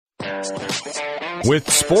With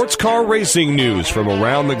sports car racing news from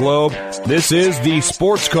around the globe, this is the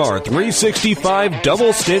Sports Car 365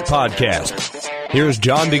 Double Stint Podcast. Here's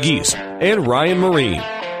John DeGeese and Ryan Marine.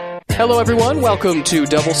 Hello, everyone. Welcome to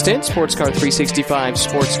Double Stint, Sports Car 365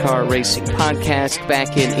 Sports Car Racing Podcast.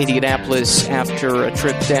 Back in Indianapolis after a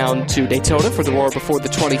trip down to Daytona for the Roar Before the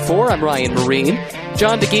 24. I'm Ryan Marine.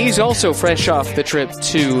 John DeGeese also fresh off the trip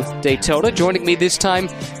to Daytona, joining me this time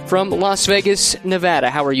from Las Vegas, Nevada.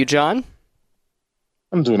 How are you, John?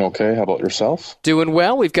 I'm doing okay. How about yourself? Doing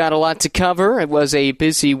well. We've got a lot to cover. It was a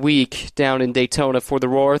busy week down in Daytona for the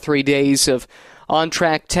Roar. 3 days of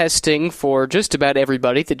on-track testing for just about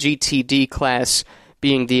everybody, the GTD class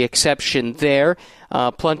being the exception there.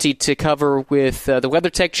 Plenty to cover with the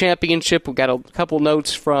WeatherTech Championship. We've got a couple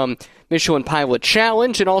notes from Michelin Pilot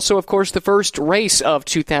Challenge, and also, of course, the first race of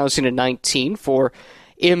 2019 for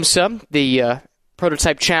IMSA, the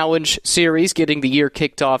Prototype Challenge Series, getting the year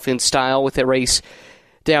kicked off in style with a race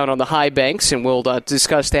down on the high banks, and we'll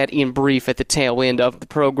discuss that in brief at the tail end of the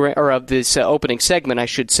program, or of this opening segment, I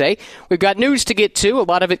should say. We've got news to get to, a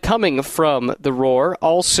lot of it coming from the Roar.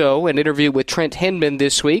 Also, an interview with Trent Hinman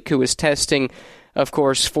this week, who is testing, of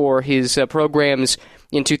course, for his programs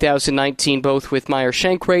in 2019, both with Meyer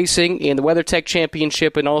Shank Racing in the WeatherTech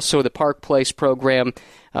Championship and also the Park Place program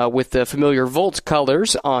with the familiar Volt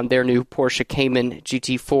colors on their new Porsche Cayman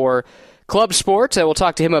GT4 Club Sport. We'll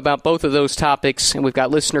talk to him about both of those topics, and we've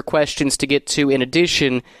got listener questions to get to in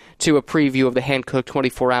addition to a preview of the Hankook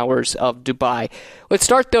 24 Hours of Dubai. Let's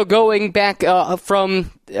start, though, going back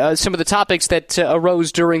from some of the topics that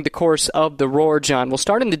arose during the course of the Roar, John. We'll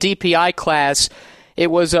start in the DPI class. It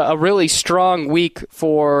was a really strong week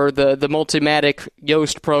for the Multimatic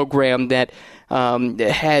Yost program that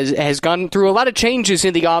has gone through a lot of changes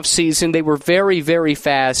in the offseason. They were very, very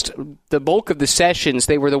fast. The bulk of the sessions,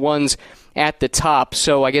 they were the ones at the top.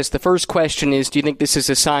 So I guess the first question is, do you think this is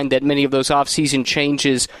a sign that many of those offseason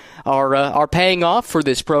changes are paying off for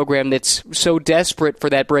this program that's so desperate for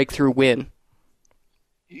that breakthrough win?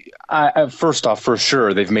 First off, for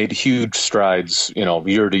sure, they've made huge strides,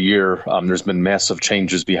 year to year. There's been massive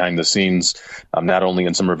changes behind the scenes, not only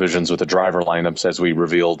in some revisions with the driver lineups, as we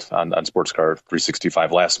revealed on Sports Car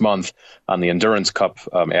 365 last month on the Endurance Cup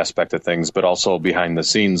aspect of things, but also behind the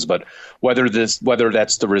scenes. But whether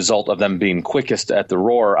that's the result of them being quickest at the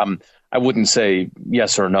Roar, I wouldn't say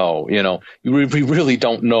yes or no. We really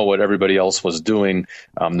don't know what everybody else was doing.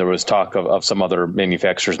 There was talk of some other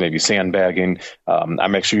manufacturers maybe sandbagging.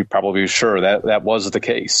 I'm actually probably sure that was the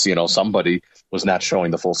case. Somebody was not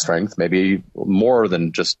showing the full strength, maybe more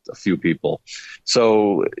than just a few people.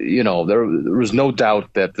 So, there was no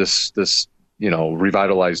doubt that this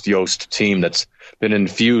revitalized Yost team that's been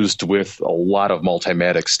infused with a lot of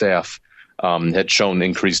Multimatic staff had shown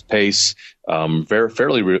increased pace,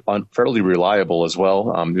 fairly reliable as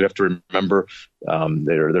well. You have to remember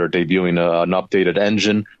they're debuting an updated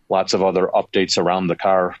engine, lots of other updates around the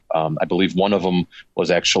car. I believe one of them was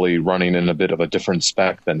actually running in a bit of a different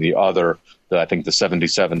spec than the other. I think the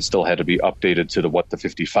 77 still had to be updated to what the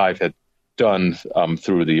 55 had done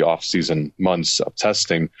through the off-season months of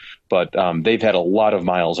testing. But they've had a lot of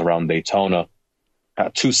miles around Daytona.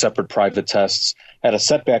 2 separate private tests, had a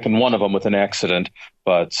setback in one of them with an accident.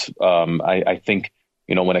 But I think,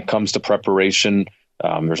 when it comes to preparation,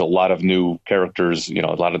 there's a lot of new characters, a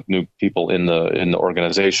lot of new people in the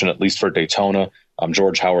organization, at least for Daytona.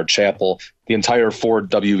 George Howard Chapel, the entire Ford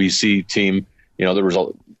WEC team, there was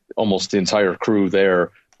almost the entire crew there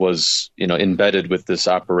was, embedded with this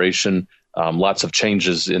operation. Lots of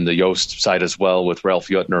changes in the Yost side as well, with Ralph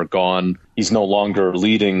Yuttner gone. He's no longer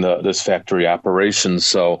leading this factory operation.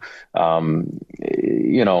 So, we'll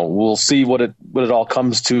see what it all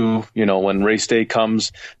comes to, when race day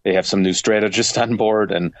comes. They have some new strategists on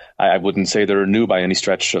board, and I wouldn't say they're new by any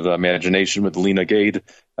stretch of the imagination, with Lena Gade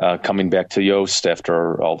coming back to Yost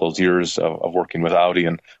after all those years of working with Audi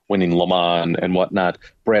and winning Le Mans and whatnot.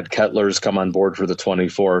 Brad Kettler's come on board for the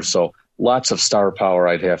 24. So lots of star power,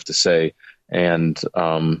 I'd have to say. And,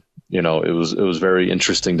 it was very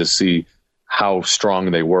interesting to see how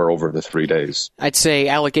strong they were over the 3 days. I'd say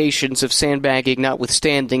allegations of sandbagging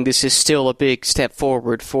notwithstanding, this is still a big step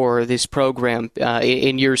forward for this program.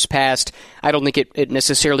 In years past, I don't think it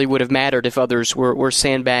necessarily would have mattered if others were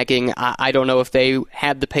sandbagging. I don't know if they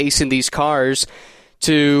had the pace in these cars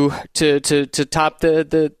to top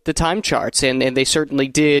the time charts, and they certainly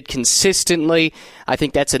did consistently. I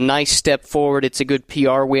think that's a nice step forward. It's a good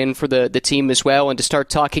PR win for the team as well, and to start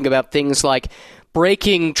talking about things like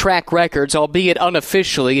breaking track records, albeit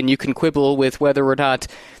unofficially, and you can quibble with whether or not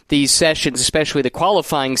these sessions, especially the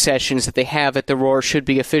qualifying sessions that they have at the Roar, should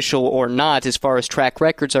be official or not as far as track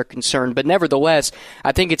records are concerned. But nevertheless,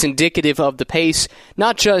 I think it's indicative of the pace,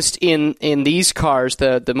 not just in these cars,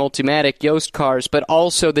 the Multimatic Yost cars, but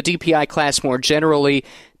also the DPI class more generally.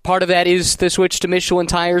 Part of that is the switch to Michelin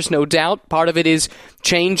tires, no doubt. Part of it is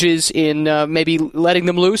changes in maybe letting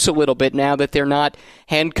them loose a little bit now that they're not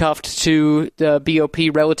handcuffed to the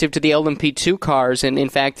BOP relative to the LMP2 cars. And in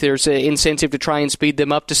fact, there's an incentive to try and speed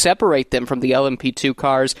them up to separate them from the LMP2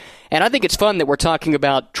 cars. And I think it's fun that we're talking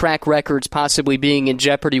about track records possibly being in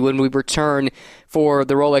jeopardy when we return for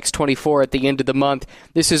the Rolex 24 at the end of the month.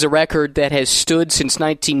 This is a record that has stood since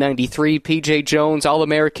 1993. P.J. Jones,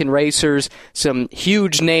 All-American racers, some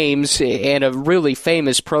huge names, and a really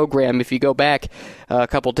famous program if you go back a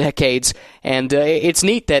couple decades. And it's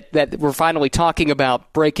neat that we're finally talking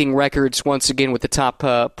about breaking records once again with the top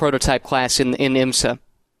prototype class in IMSA.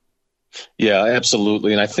 Yeah,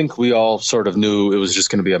 absolutely. And I think we all sort of knew it was just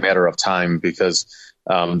going to be a matter of time because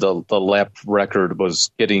the lap record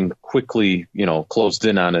was getting quickly, closed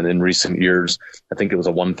in on it in recent years. I think it was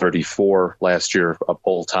a 1:34 last year, a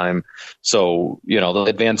pole time. So, the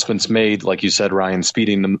advancements made, like you said, Ryan,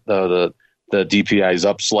 speeding the DPIs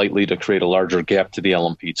up slightly to create a larger gap to the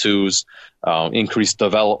LMP2s, increased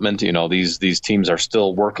development. These teams are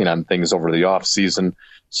still working on things over the off season.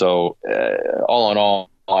 So all in all,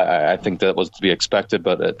 I think that was to be expected,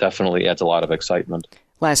 but it definitely adds a lot of excitement.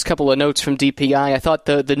 Last couple of notes from DPI. I thought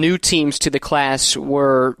the new teams to the class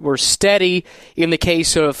were steady. In the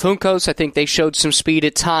case of Juncos, I think they showed some speed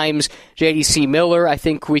at times. JDC Miller, I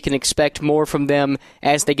think we can expect more from them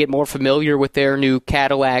as they get more familiar with their new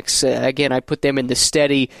Cadillacs. Again, I put them in the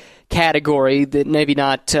steady category, that maybe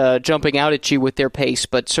not jumping out at you with their pace,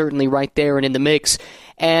 but certainly right there and in the mix.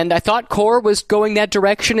 And I thought Core was going that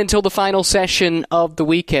direction until the final session of the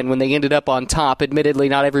weekend when they ended up on top. Admittedly,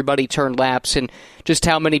 not everybody turned laps, and just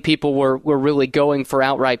how many people were really going for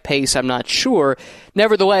outright pace, I'm not sure.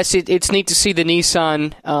 Nevertheless, it's neat to see the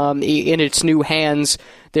Nissan in its new hands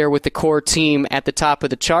there with the Core team at the top of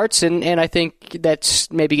the charts, and I think that's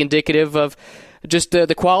maybe indicative of just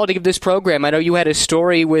the quality of this program. I know you had a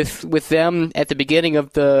story with them at the beginning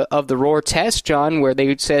of the Roar test, John, where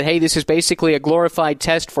they said, hey, this is basically a glorified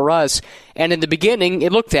test for us. And in the beginning,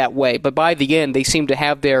 it looked that way. But by the end, they seem to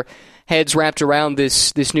have their heads wrapped around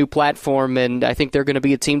this new platform, and I think they're going to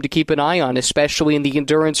be a team to keep an eye on, especially in the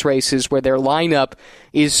endurance races where their lineup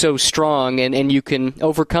is so strong, and you can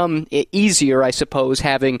overcome it easier, I suppose,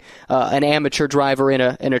 having an amateur driver in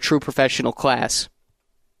a true professional class.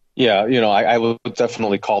 Yeah, I would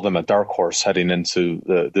definitely call them a dark horse heading into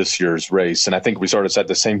this year's race. And I think we sort of said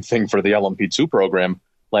the same thing for the LMP2 program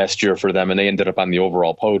last year for them, and they ended up on the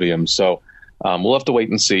overall podium. So we'll have to wait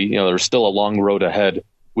and see. There's still a long road ahead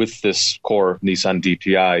with this Core Nissan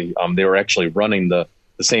DPI. They were actually running the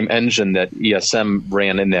same engine that ESM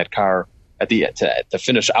ran in that car to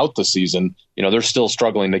finish out the season. They're still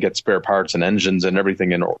struggling to get spare parts and engines and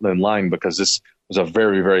everything in line because this was a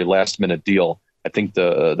very, very last-minute deal. I think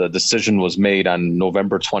the decision was made on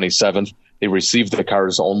November 27th. They received the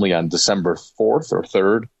cars only on December 4th or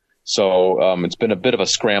 3rd. So it's been a bit of a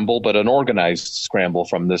scramble, but an organized scramble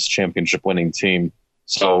from this championship-winning team.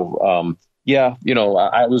 So,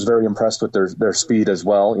 I was very impressed with their speed as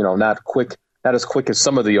well. Not as quick as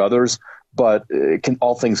some of the others, but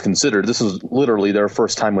all things considered, this was literally their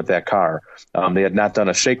first time with that car. They had not done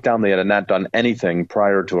a shakedown. They had not done anything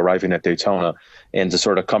prior to arriving at Daytona. And to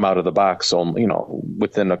sort of come out of the box,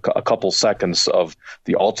 within a couple seconds of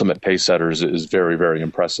the ultimate pace setters is very, very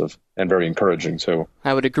impressive and very encouraging, too.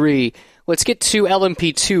 I would agree. Let's get to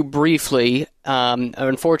LMP2 briefly.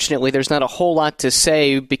 Unfortunately, there's not a whole lot to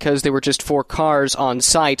say because there were just 4 cars on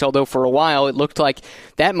site, although for a while it looked like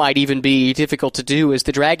that might even be difficult to do as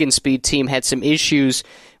the Dragon Speed team had some issues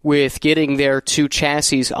with getting their 2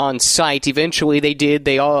 chassis on site. Eventually they did.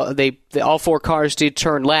 All 4 cars did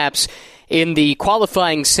turn laps. In the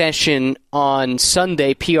qualifying session on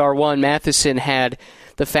Sunday, PR1 Matheson had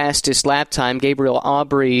the fastest lap time. Gabriel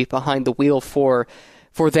Aubry behind the wheel for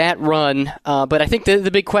that run. But I think the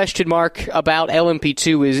big question mark about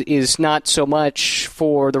LMP2 is not so much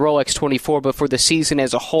for the Rolex 24, but for the season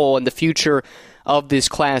as a whole and the future of this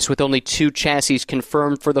class with only 2 chassis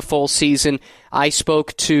confirmed for the full season. I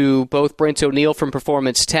spoke to both Brent O'Neill from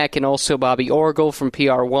Performance Tech and also Bobby Orgel from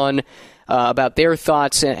PR1 about their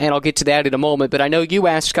thoughts, and I'll get to that in a moment. But I know you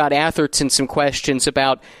asked Scott Atherton some questions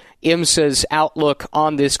about IMSA's outlook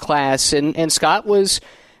on this class, and Scott was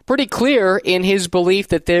pretty clear in his belief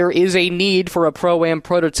that there is a need for a Pro-Am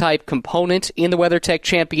prototype component in the WeatherTech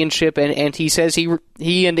Championship, and he says he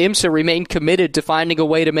and IMSA remain committed to finding a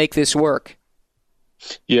way to make this work.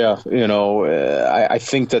 Yeah, I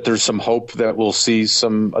think that there's some hope that we'll see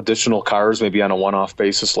some additional cars maybe on a one-off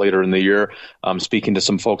basis later in the year. Speaking to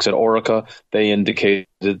some folks at Orica, they indicated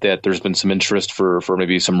that there's been some interest for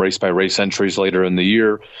maybe some race-by-race entries later in the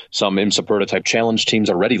year. Some IMSA Prototype Challenge teams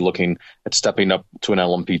are already looking at stepping up to an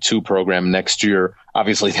LMP2 program next year.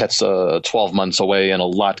 Obviously, that's 12 months away, and a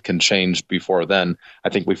lot can change before then. I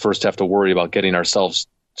think we first have to worry about getting ourselves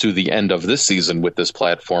to the end of this season with this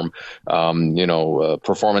platform.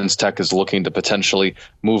 Performance Tech is looking to potentially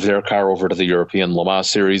move their car over to the European Le Mans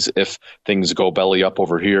Series if things go belly up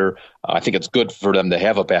over here. I think it's good for them to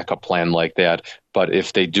have a backup plan like that. But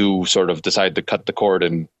if they do sort of decide to cut the cord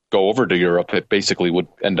and go over to Europe, it basically would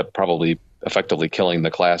end up probably effectively killing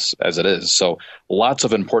the class as it is. So lots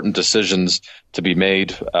of important decisions to be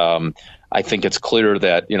made. I think it's clear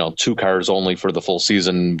that, 2 cars only for the full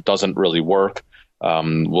season doesn't really work.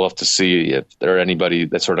 We'll have to see if there anybody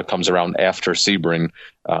that sort of comes around after Sebring.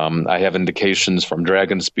 I have indications from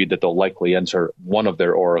Dragon Speed that they'll likely enter one of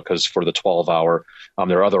their Oricas for the 12-hour.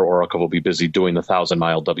 Their other Orica will be busy doing the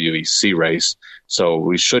 1,000-mile WEC race. So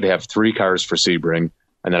we should have 3 cars for Sebring.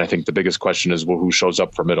 And then I think the biggest question is, well, who shows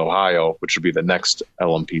up for Mid-Ohio, which would be the next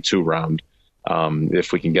LMP2 round.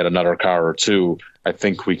 If we can get another car or 2, I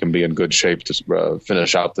think we can be in good shape to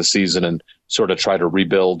finish out the season and sort of try to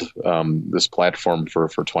rebuild this platform for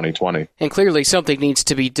 2020. And clearly something needs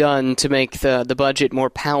to be done to make the budget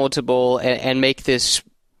more palatable and make this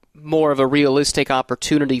more of a realistic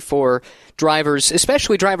opportunity for drivers,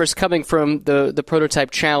 especially drivers coming from the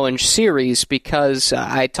Prototype Challenge series, because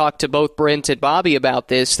I talked to both Brent and Bobby about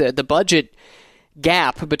this. The budget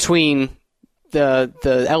gap between the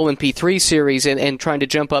LMP3 series and trying to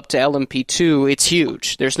jump up to LMP2, it's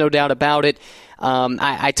huge. There's no doubt about it.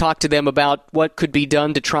 I talked to them about what could be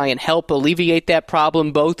done to try and help alleviate that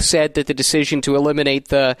problem. Both said that the decision to eliminate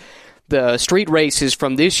the street races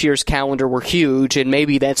from this year's calendar were huge, and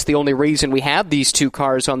maybe that's the only reason we have these 2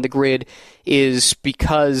 cars on the grid is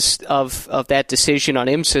because of that decision on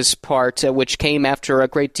IMSA's part, which came after a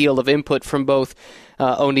great deal of input from both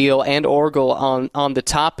O'Neill and Orgel on the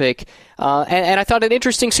topic. And I thought an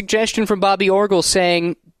interesting suggestion from Bobby Orgel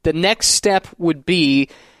saying the next step would be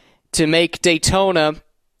to make Daytona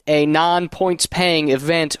a non-points paying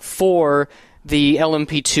event for the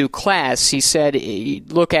LMP2 class. He said,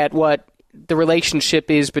 look at what the relationship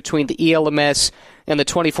is between the ELMS and the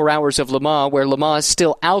 24 Hours of Le Mans, where Le Mans is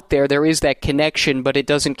still out there. There is that connection, but it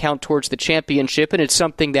doesn't count towards the championship, and it's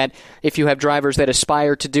something that if you have drivers that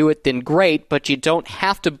aspire to do it, then great, but you don't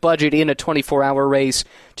have to budget in a 24-hour race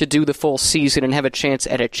to do the full season and have a chance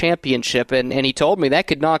at a championship. And he told me that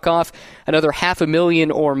could knock off another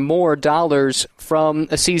 $500,000 or more from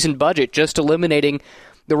a season budget, just eliminating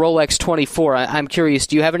the Rolex 24. I'm curious,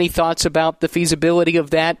 do you have any thoughts about the feasibility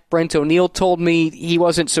of that? Brent O'Neill told me he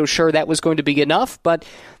wasn't so sure that was going to be enough, but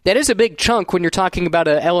that is a big chunk when you're talking about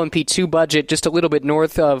a LMP2 budget just a little bit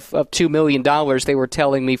north of $2 million, they were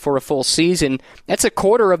telling me, for a full season. That's a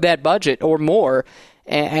quarter of that budget or more,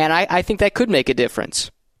 and I think that could make a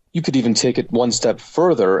difference. You could even take it one step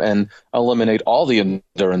further and eliminate all the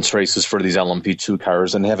endurance races for these LMP2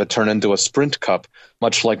 cars and have it turn into a sprint cup,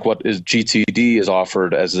 much like what is GTD is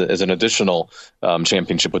offered as an additional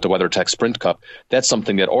championship with the WeatherTech Sprint Cup. That's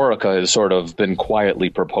something that Orica has sort of been quietly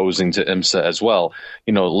proposing to IMSA as well.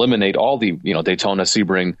 Eliminate all the Daytona,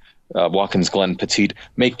 Sebring, Watkins Glen, Petit,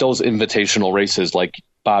 make those invitational races like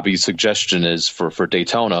Bobby's suggestion is for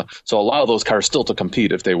Daytona. So allow those cars still to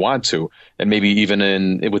compete if they want to, and maybe even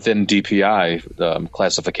within DPI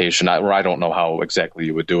classification, where I don't know how exactly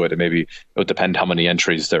you would do it. And maybe it would depend how many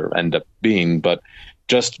entries there end up being, but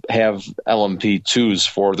just have LMP2s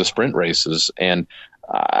for the sprint races. And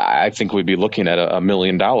I think we'd be looking at $1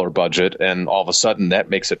 million budget, and all of a sudden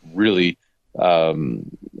that makes it really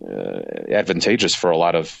advantageous for a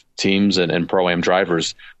lot of teams and Pro-Am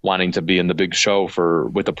drivers wanting to be in the big show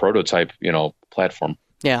with a prototype, platform.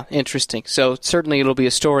 Yeah, interesting. So certainly it'll be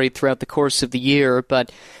a story throughout the course of the year,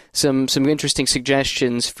 but some interesting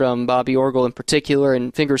suggestions from Bobby Orgel in particular,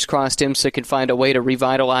 and fingers crossed IMSA can find a way to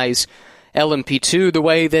revitalize LMP2 the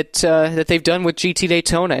way that they've done with GT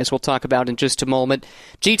Daytona, as we'll talk about in just a moment.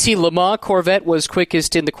 GT Le Mans Corvette was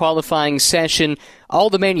quickest in the qualifying session. All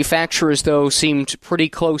the manufacturers, though, seemed pretty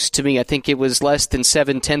close to me. I think it was less than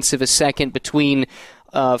 0.7 of a second between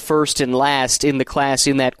first and last in the class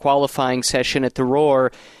in that qualifying session at the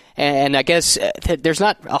Roar. And I guess there's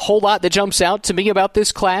not a whole lot that jumps out to me about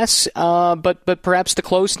this class, but perhaps the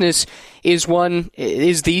closeness is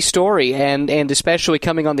the story, and especially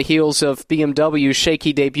coming on the heels of BMW's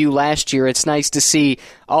shaky debut last year, it's nice to see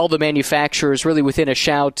all the manufacturers really within a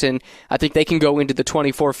shout, and I think they can go into the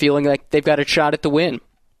 24 feeling like they've got a shot at the win.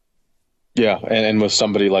 Yeah, and with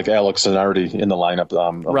somebody like Alex Zanardi in the lineup,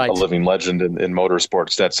 right. A living legend in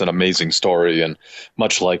motorsports, that's an amazing story. And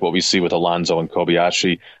much like what we see with Alonso and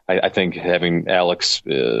Kobayashi, I think having Alex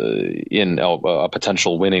in a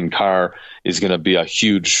potential winning car is going to be a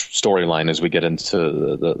huge storyline as we get into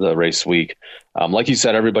the race week. Like you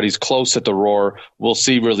said, everybody's close at the Roar. We'll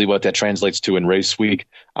see really what that translates to in race week.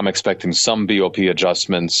 I'm expecting some BOP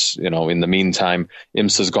adjustments. In the meantime,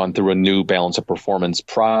 IMSA's gone through a new balance of performance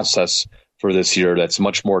process for this year that's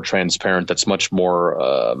much more transparent, that's much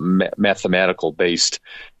more mathematical based,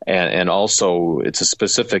 and also it's a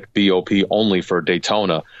specific BOP only for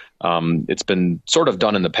Daytona. It's been sort of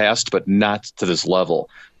done in the past, but not to this level.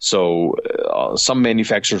 So some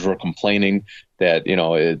manufacturers were complaining that,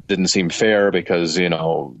 it didn't seem fair because,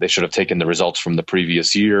 they should have taken the results from the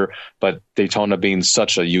previous year. But Daytona being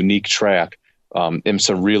such a unique track,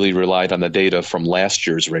 IMSA really relied on the data from last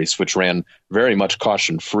year's race, which ran very much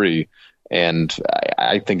caution-free. And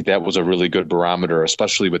I think that was a really good barometer,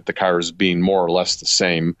 especially with the cars being more or less the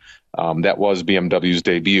same. That was BMW's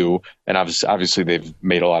debut, and obviously they've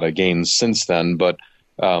made a lot of gains since then. But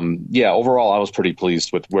overall, I was pretty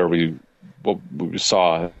pleased with what we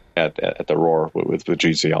saw at the Roar with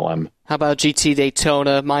GCLM. How about GT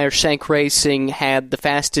Daytona? Meyer Shank Racing had the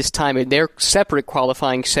fastest time in their separate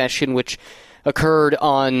qualifying session, which occurred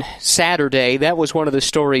on Saturday. That was one of the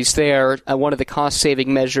stories there, one of the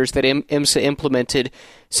cost-saving measures that IMSA implemented,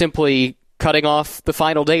 simply cutting off the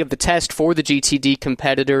final day of the test for the GTD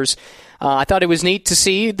competitors. I thought it was neat to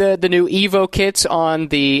see the new Evo kits on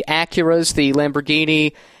the Acuras, the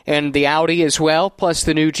Lamborghini, and the Audi as well, plus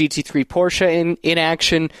the new GT3 Porsche in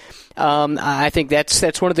action. I think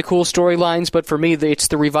that's one of the cool storylines, but for me, it's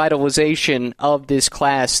the revitalization of this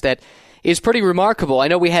class that is pretty remarkable. I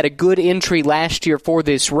know we had a good entry last year for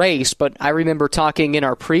this race, but I remember talking in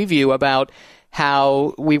our preview about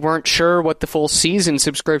how we weren't sure what the full season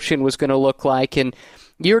subscription was going to look like, and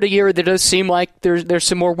year to year, there does seem like there's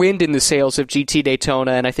some more wind in the sails of GT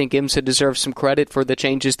Daytona, and I think IMSA deserves some credit for the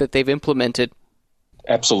changes that they've implemented.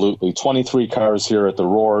 Absolutely. 23 cars here at the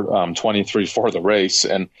Roar, 23 for the race,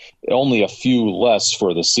 and only a few less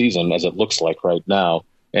for the season, as it looks like right now.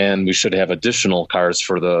 And we should have additional cars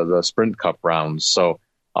for the Sprint Cup rounds. So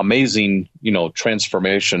amazing,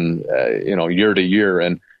 transformation, year to year.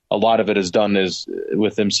 And a lot of it is done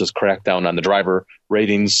with IMSA's crackdown on the driver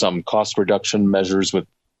ratings, some cost reduction measures with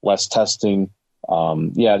less testing.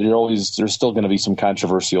 There's still going to be some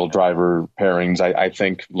controversial driver pairings, I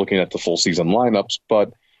think, looking at the full season lineups.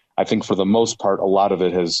 But I think for the most part, a lot of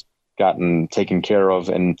it has gotten taken care of.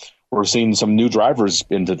 And we're seeing some new drivers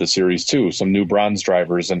into the series too, some new bronze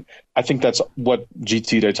drivers. And I think that's what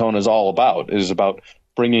GT Daytona is all about, is about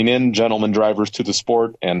bringing in gentleman drivers to the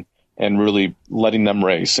sport and really letting them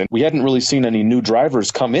race. And we hadn't really seen any new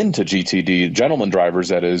drivers come into GTD, gentleman drivers,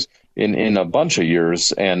 that is, in a bunch of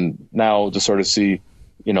years. And now to sort of see,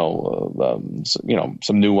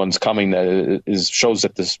 some new ones coming shows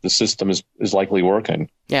that the system is likely working.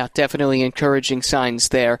 Yeah, definitely encouraging signs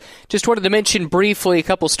there. Just wanted to mention briefly a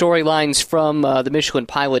couple storylines from the Michelin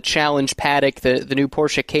Pilot Challenge paddock, the new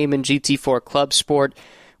Porsche Cayman GT4 Club Sport,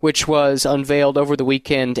 which was unveiled over the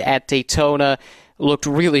weekend at Daytona. Looked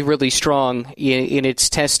really, really strong in its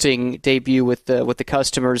testing debut with the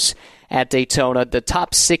customers at Daytona. The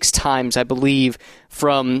top 6 times, I believe,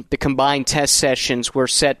 from the combined test sessions were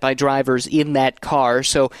set by drivers in that car.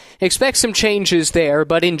 So expect some changes there,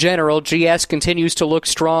 but in general, GS continues to look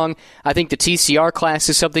strong. I think the TCR class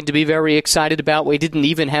is something to be very excited about. We didn't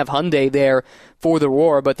even have Hyundai there for the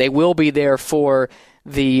Roar, but they will be there for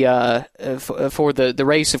the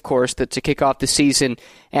race, of course, to kick off the season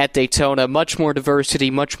at Daytona. Much more diversity,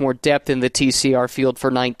 much more depth in the TCR field for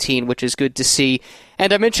 19, which is good to see.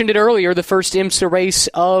 And I mentioned it earlier, the first IMSA race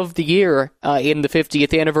of the year in the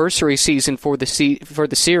 50th anniversary season for the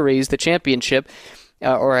series, the championship.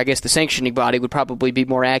 Or I guess the sanctioning body would probably be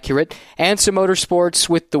more accurate. ANSA Motorsports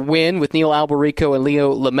with the win with Neil Alberico and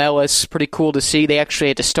Leo Lamelas. Pretty cool to see. They actually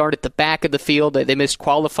had to start at the back of the field. They missed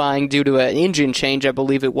qualifying due to an engine change, I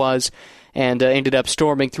believe it was, and ended up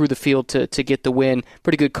storming through the field to get the win.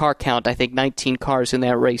 Pretty good car count, I think 19 cars in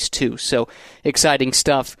that race too. So exciting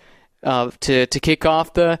stuff to kick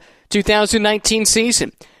off the 2019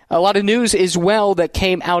 season. A lot of news as well that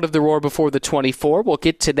came out of the Roar before the 24. We'll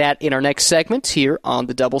get to that in our next segment here on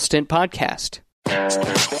the Double Stint Podcast.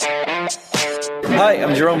 Hi,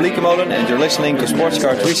 I'm Jerome Liekemolen, and you're listening to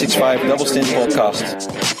Sportscar 365 Double Stint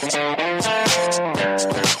Podcast.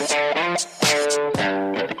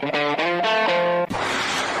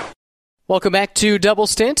 Welcome back to Double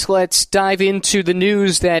Stint. Let's dive into the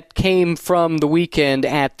news that came from the weekend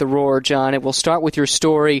at the Roar, John. And we'll start with your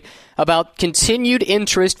story about continued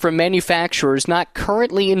interest from manufacturers not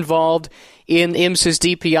currently involved in IMSA's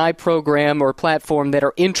DPI program or platform that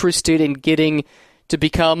are interested in getting to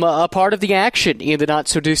become a part of the action in the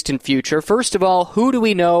not-so-distant future. First of all, who do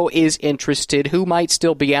we know is interested? Who might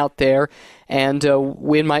still be out there? And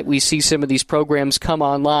when might we see some of these programs come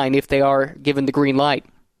online if they are given the green light?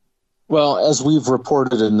 Well, as we've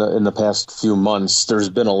reported in the past few months, there's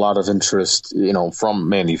been a lot of interest, from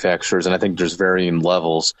manufacturers, and I think there's varying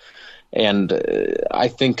levels. And I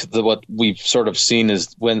think what we've sort of seen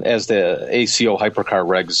is as the ACO hypercar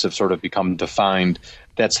regs have sort of become defined,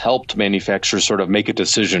 that's helped manufacturers sort of make a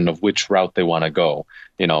decision of which route they want to go.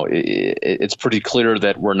 It's pretty clear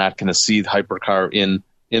that we're not going to see hypercar in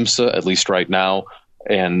IMSA, at least right now.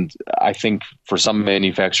 And I think for some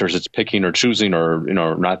manufacturers, it's picking or choosing or,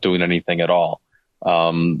 not doing anything at all.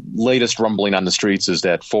 Latest rumbling on the streets is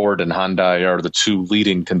that Ford and Hyundai are the two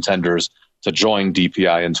leading contenders to join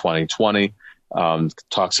DPI in 2020.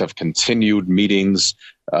 Talks have continued, meetings,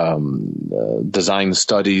 design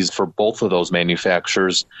studies for both of those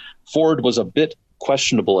manufacturers. Ford was a bit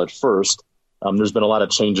questionable at first. There's been a lot of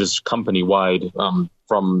changes company-wide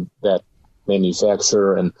from that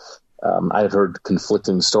manufacturer, and I've heard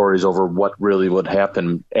conflicting stories over what really would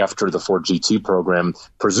happen after the Ford GT program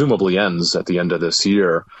presumably ends at the end of this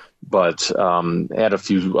year. But a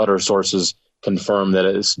few other sources confirm that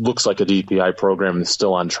it looks like a DPI program is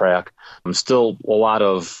still on track. Still a lot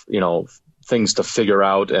of, things to figure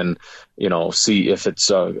out and, see if it's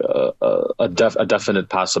a definite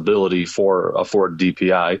possibility for a Ford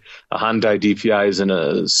DPI. A Hyundai DPI is in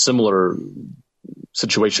a similar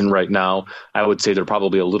situation right now. I would say they're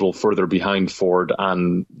probably a little further behind Ford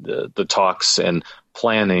on the talks and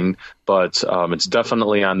planning, but it's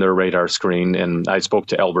definitely on their radar screen. And I spoke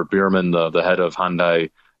to Albert Bierman, the head of Hyundai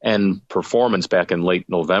and Performance, back in late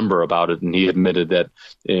November about it, and he admitted that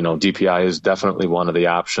DPI is definitely one of the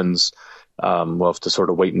options. We'll have to sort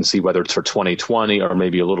of wait and see whether it's for 2020 or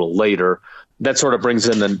maybe a little later. That sort of brings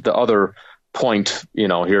in the other point,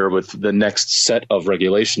 here with the next set of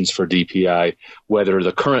regulations for DPI, whether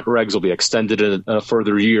the current regs will be extended in a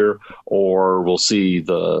further year or we'll see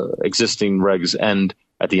the existing regs end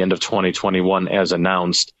at the end of 2021 as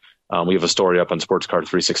announced. We have a story up on Sportscar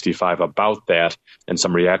 365 about that and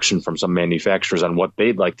some reaction from some manufacturers on what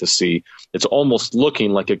they'd like to see. It's almost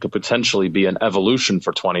looking like it could potentially be an evolution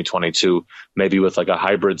for 2022, maybe with like a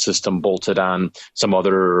hybrid system bolted on, some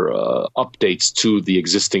other updates to the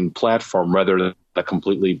existing platform rather than a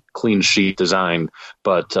completely clean sheet design.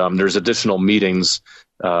 But there's additional meetings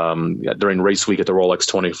during race week at the Rolex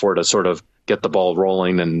 24 to sort of get the ball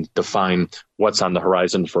rolling and define what's on the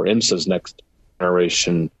horizon for IMSA's next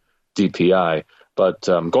generation DPI. But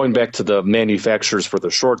going back to the manufacturers for the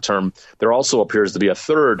short term, there also appears to be a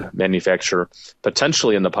third manufacturer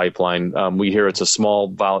potentially in the pipeline. We hear it's a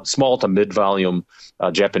small to mid-volume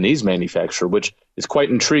Japanese manufacturer, which is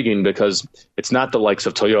quite intriguing because it's not the likes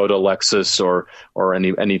of Toyota, Lexus, or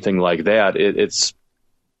anything like that. It's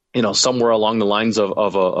somewhere along the lines of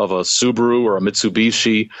a Subaru or a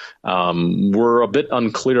Mitsubishi. We're a bit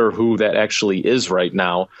unclear who that actually is right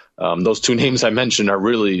now. Those two names I mentioned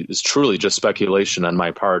is truly just speculation on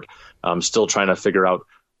my part. I'm still trying to figure out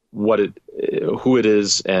who it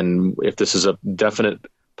is and if this is a definite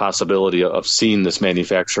possibility of seeing this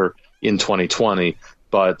manufacturer in 2020.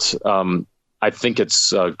 But I think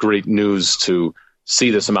it's great news to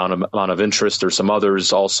see this amount of interest. There's some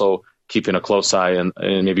others also keeping a close eye and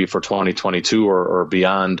maybe for 2022 or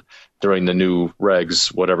beyond during the new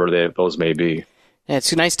regs, whatever those may be.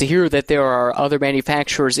 It's nice to hear that there are other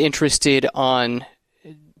manufacturers interested in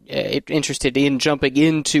jumping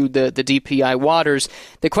into the DPI waters.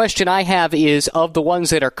 The question I have is, of the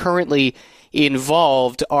ones that are currently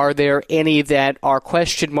involved, are there any that are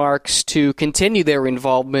question marks to continue their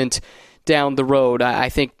involvement down the road? I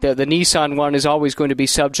think the Nissan one is always going to be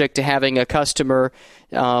subject to having a customer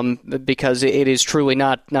because it is truly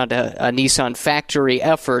not a Nissan factory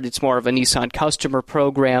effort. It's more of a Nissan customer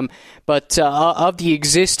program. But of the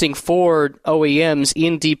existing Ford OEMs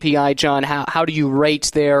in DPI, John, how do you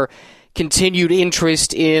rate their continued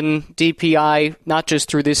interest in DPI, not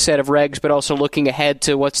just through this set of regs, but also looking ahead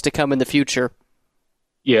to what's to come in the future?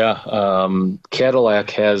 Yeah,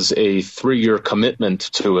 Cadillac has a 3-year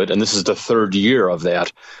commitment to it, and this is the 3rd year of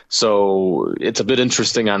that. So it's a bit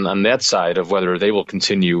interesting on that side of whether they will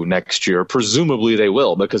continue next year. Presumably they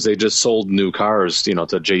will, because they just sold new cars, to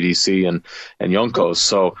JDC and Juncos.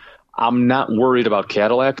 So I'm not worried about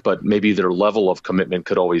Cadillac, but maybe their level of commitment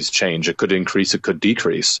could always change. It could increase, it could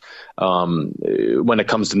decrease. When it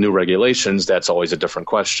comes to new regulations, that's always a different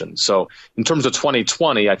question. So in terms of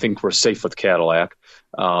 2020, I think we're safe with Cadillac.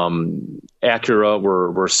 Acura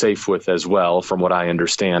we're safe with as well, from what I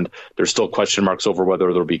understand. There's still question marks over whether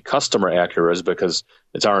there'll be customer Acuras, because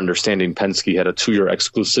it's our understanding Penske had a 2-year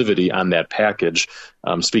exclusivity on that package.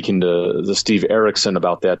 Speaking to the Steve Erickson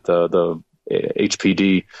about that, the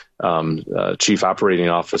HPD chief operating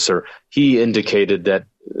officer, he indicated that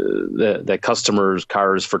customers'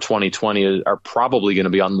 cars for 2020 are probably going to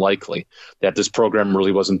be unlikely, that this program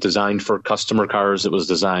really wasn't designed for customer cars. It was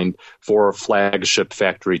designed for flagship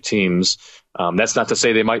factory teams. That's not to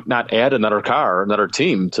say they might not add another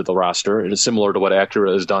team to the roster. It is similar to what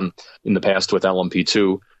Acura has done in the past with LMP2.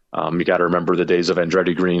 You got to remember the days of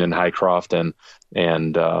Andretti Green and Highcroft and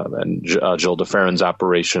Jill DeFerrin's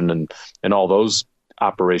operation and all those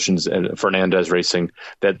operations and Fernandez Racing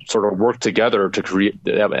that sort of worked together to create,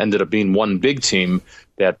 that ended up being one big team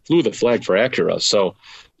that flew the flag for Acura. So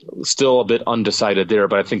still a bit undecided there,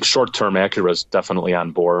 but I think short-term Acura is definitely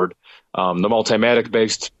on board. The Multimatic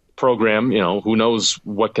based program, who knows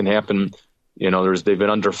what can happen. They've been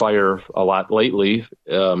under fire a lot lately,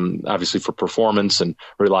 obviously for performance and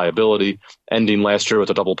reliability. Ending last year with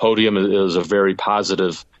a double podium is a very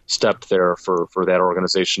positive step there for that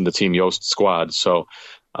organization, the Team Yost squad. So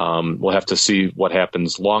we'll have to see what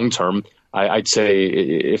happens long term. I'd say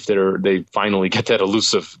if they finally get that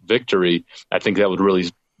elusive victory, I think that would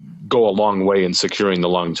really go a long way in securing the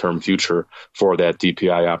long-term future for that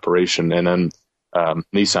DPI operation. And then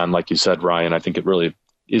Nissan, like you said, Ryan, I think it really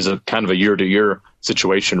is a kind of a year-to-year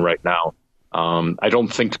situation right now. I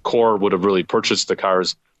don't think Core would have really purchased the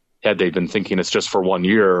cars had they been thinking it's just for 1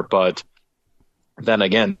 year, but then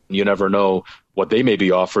again, you never know what they may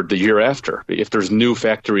be offered the year after. If there's new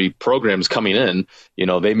factory programs coming in,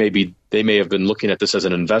 they may have been looking at this as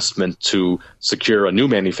an investment to secure a new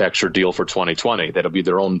manufacturer deal for 2020. That'll be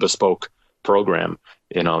their own bespoke program.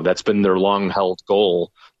 That's been their long-held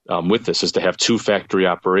goal with this, is to have 2 factory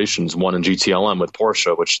operations, one in GTLM with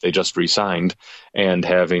Porsche, which they just re-signed, and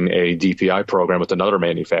having a DPI program with another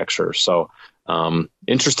manufacturer. So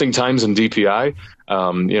interesting times in DPI.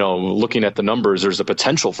 Looking at the numbers, there's a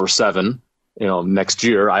potential for 7, next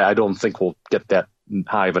year. I don't think we'll get that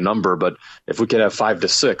high of a number, but if we could have 5 to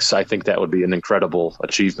 6, I think that would be an incredible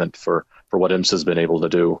achievement for what IMSA has been able to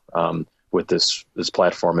do with this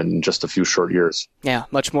platform in just a few short years. Yeah,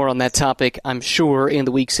 much more on that topic, I'm sure, in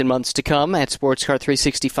the weeks and months to come at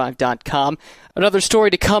sportscar365.com. Another story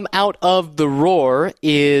to come out of the Roar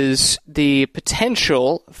is the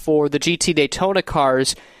potential for the GT Daytona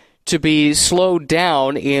cars to be slowed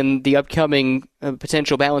down in the upcoming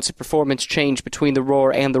potential balance of performance change between the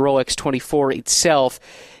Roar and the Rolex 24 itself,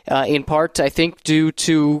 in part, I think, due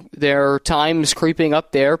to their times creeping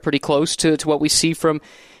up there pretty close to what we see from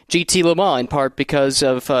GT Le Mans, in part because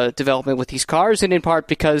of development with these cars, and in part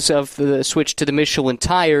because of the switch to the Michelin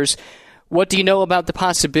tires. What do you know about the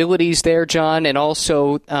possibilities there, John, and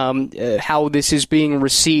also how this is being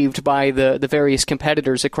received by the various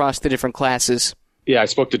competitors across the different classes? Yeah, I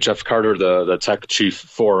spoke to Jeff Carter, the tech chief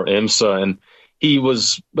for IMSA, and he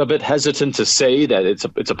was a bit hesitant to say that it's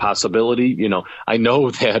a possibility. I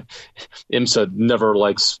know that IMSA never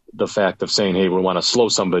likes the fact of saying, hey, we want to slow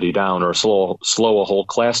somebody down or slow a whole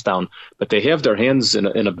class down, but they have their hands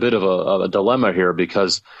in a bit of a dilemma here,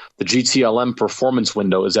 because the GTLM performance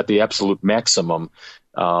window is at the absolute maximum.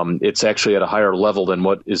 It's actually at a higher level than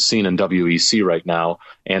what is seen in WEC right now.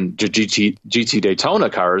 And the GT Daytona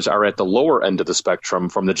cars are at the lower end of the spectrum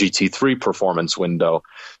from the GT3 performance window.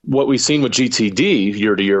 What we've seen with GTD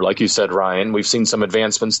year to year, like you said, Ryan, we've seen some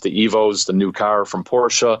advancements, the Evos, the new car from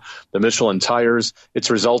Porsche, the Michelin tires.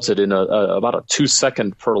 It's resulted in about a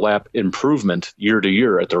 2-second per lap improvement year to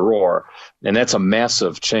year at the Roar. And that's a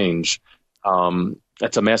massive change.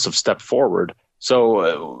 That's a massive step forward.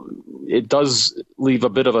 So it does leave a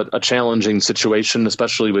bit of a challenging situation,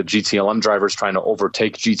 especially with GTLM drivers trying to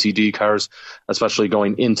overtake GTD cars, especially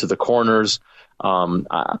going into the corners.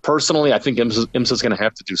 Personally, I think IMSA is going to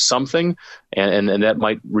have to do something, and that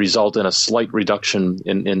might result in a slight reduction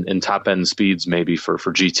in top-end speeds maybe for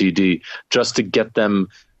GTD, just to get them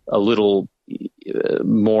a little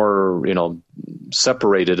more,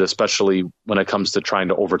 separated, especially when it comes to trying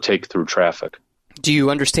to overtake through traffic. Do you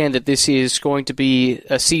understand that this is going to be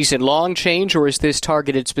a season-long change, or is this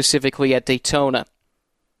targeted specifically at Daytona?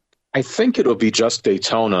 I think it'll be just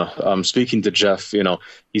Daytona. Speaking to Jeff,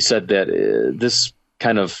 he said that this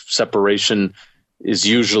kind of separation is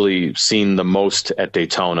usually seen the most at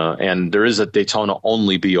Daytona, and there is a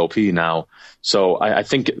Daytona-only BOP now. So I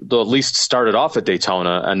think they'll at least start it off at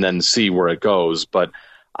Daytona and then see where it goes. But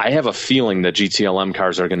I have a feeling that GTLM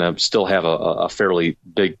cars are going to still have a fairly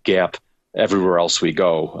big gap everywhere else we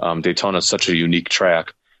go. Daytona is such a unique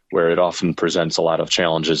track where it often presents a lot of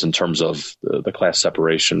challenges in terms of the class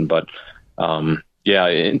separation. But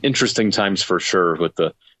interesting times for sure with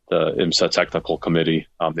the IMSA technical committee.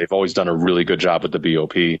 They've always done a really good job with the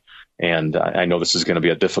BOP, and I know this is going to be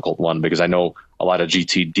a difficult one because I know a lot of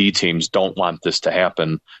GTD teams don't want this to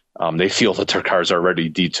happen. They feel that their cars are already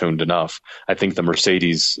detuned enough. I think the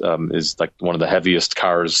Mercedes is like one of the heaviest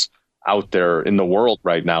cars out there in the world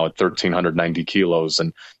right now at 1,390 kilos,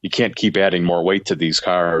 and you can't keep adding more weight to these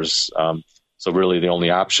cars. So really the only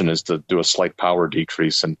option is to do a slight power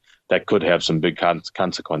decrease, and that could have some big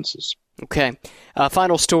consequences. Okay.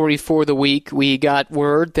 Final story for the week. We got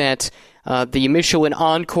word that the Michelin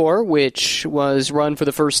Encore, which was run for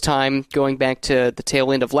the first time going back to the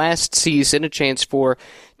tail end of last season, a chance for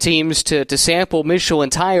teams to sample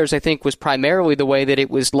Michelin tires, I think was primarily the way that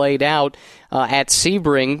it was laid out at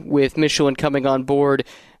Sebring, with Michelin coming on board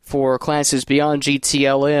for classes beyond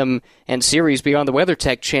GTLM and series beyond the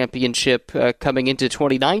WeatherTech Championship coming into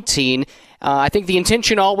 2019. I think the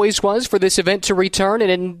intention always was for this event to return,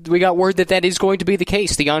 and we got word that that is going to be the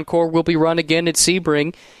case. The Encore will be run again at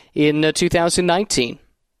Sebring in 2019.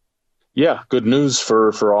 Yeah, good news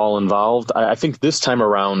for all involved. I think this time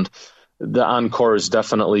around, the Encore is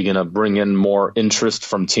definitely going to bring in more interest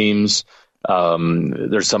from teams.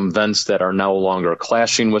 There's some events that are no longer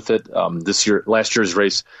clashing with it. Last year's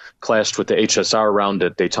race clashed with the HSR round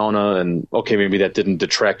at Daytona, and okay, maybe that didn't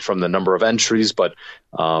detract from the number of entries, but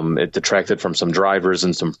it detracted from some drivers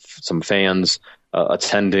and some fans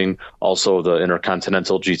attending. Also, the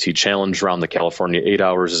Intercontinental GT Challenge round, the California 8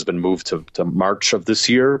 Hours, has been moved to March of this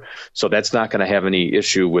year, so that's not going to have any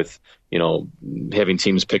issue with having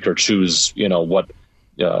teams pick or choose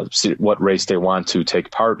what race they want to take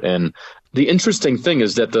part in. The interesting thing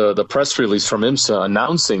is that the press release from IMSA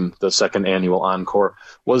announcing the second annual Encore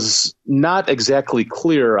was not exactly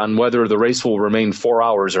clear on whether the race will remain 4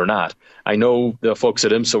 hours or not. I know the folks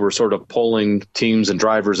at IMSA were sort of polling teams and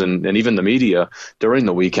drivers and even the media during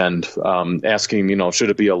the weekend, asking, should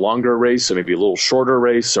it be a longer race or maybe a little shorter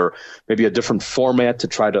race or maybe a different format to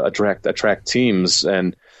try to attract teams.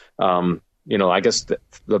 And I guess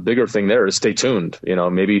the bigger thing there is stay tuned.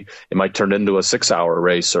 Maybe it might turn into a 6 hour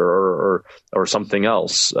race or something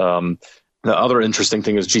else. The other interesting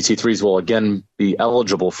thing is GT3s will again be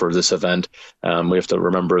eligible for this event. We have to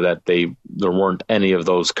remember that there weren't any of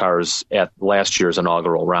those cars at last year's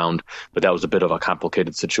inaugural round, but that was a bit of a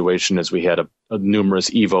complicated situation as we had a numerous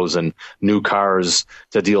Evos and new cars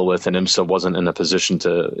to deal with, and IMSA wasn't in a position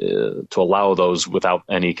to allow those without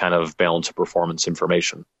any kind of balance of performance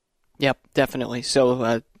information. Yep, definitely.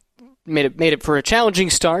 So made it for a challenging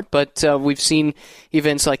start, but we've seen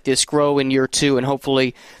events like this grow in year two, and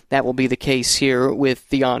hopefully that will be the case here with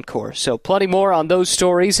the Encore. So plenty more on those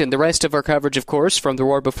stories and the rest of our coverage, of course, from the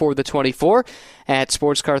Roar Before the 24 at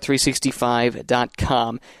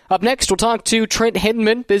sportscar365.com. Up next, we'll talk to Trent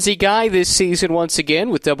Hinman, busy guy this season once again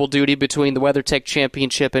with double duty between the WeatherTech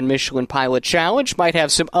Championship and Michelin Pilot Challenge. Might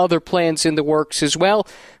have some other plans in the works as well.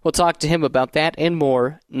 We'll talk to him about that and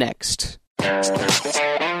more next.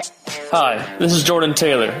 Hi, this is Jordan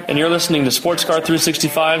Taylor, and you're listening to Sports Car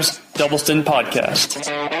 365's Double Stint Podcast.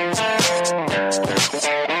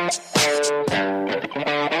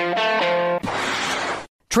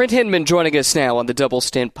 Trent Hinman joining us now on the Double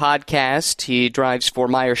Stint Podcast. He drives for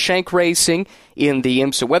Meyer Shank Racing in the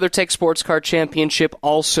IMSA WeatherTech Sports Car Championship,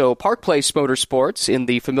 also Park Place Motorsports in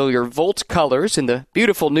the familiar Volt colors, in the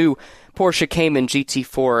beautiful new Porsche Cayman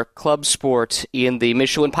GT4 Club Sport in the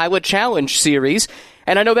Michelin Pilot Challenge Series.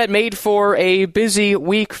 And I know that made for a busy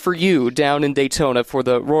week for you down in Daytona for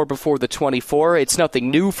the Roar Before the 24. It's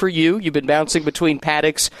nothing new for you. You've been bouncing between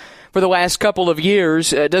paddocks for the last couple of years.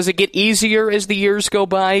 Does it get easier as the years go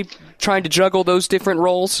by, trying to juggle those different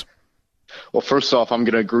roles? Well, first off, I'm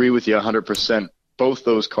going to agree with you 100%. Both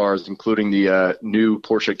those cars, including the new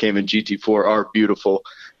Porsche Cayman GT4, are beautiful,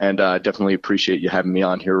 and definitely appreciate you having me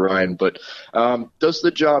on here, Ryan. But does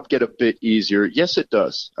the job get a bit easier? Yes, it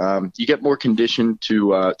does. You get more condition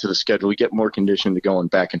to the schedule. You get more condition to going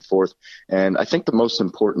back and forth. And I think the most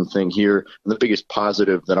important thing here, and the biggest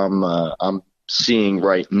positive that I'm seeing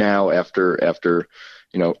right now after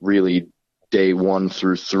really day 1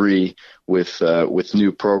 through 3 with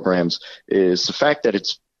new programs is the fact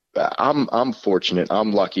that I'm fortunate.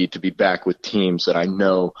 I'm lucky to be back with teams that I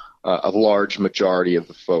know a large majority of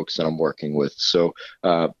the folks that I'm working with. So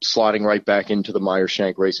slotting right back into the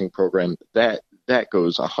Meyer-Shank Racing program, that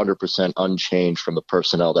goes 100% unchanged from the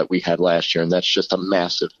personnel that we had last year, and that's just a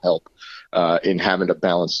massive help in having to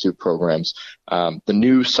balance 2 programs.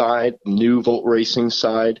 The new Volt Racing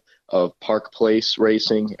side of Park Place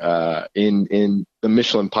Racing in the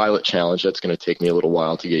Michelin Pilot Challenge, that's going to take me a little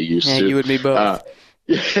while to get used to. You and me both.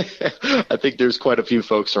 I think there's quite a few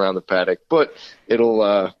folks around the paddock, but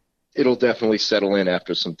it'll definitely settle in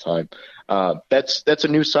after some time. That's a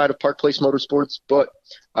new side of Park Place Motorsports, but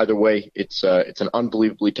either way, it's an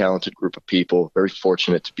unbelievably talented group of people. Very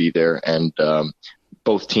fortunate to be there, and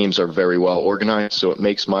both teams are very well organized, so it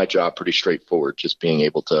makes my job pretty straightforward, just being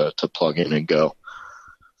able to plug in and go.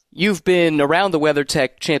 You've been around the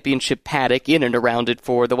WeatherTech Championship paddock, in and around it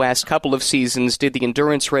for the last couple of seasons, did the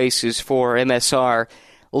endurance races for MSR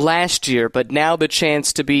last year, but now the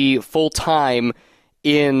chance to be full-time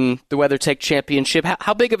in the WeatherTech Championship.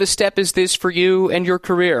 How big of a step is this for you and your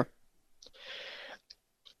career?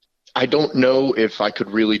 I don't know if I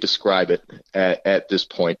could really describe it at this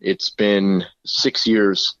point. It's been 6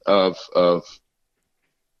 years of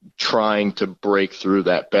trying to break through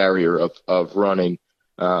that barrier of running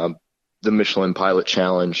the Michelin Pilot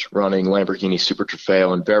Challenge, running Lamborghini Super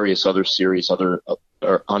Trofeo and various other series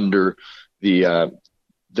under the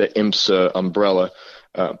IMSA umbrella,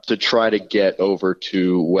 to try to get over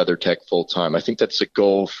to WeatherTech full time. I think that's a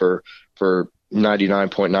goal for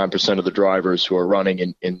 99.9% of the drivers who are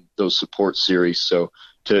running in those support series. So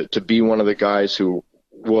to be one of the guys who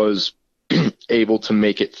was able to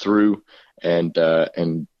make it through and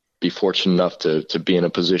be fortunate enough to be in a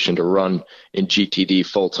position to run in GTD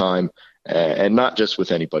full time, and not just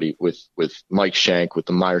with anybody, with Mike Shank, with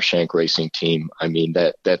the Meyer-Shank Racing team. I mean,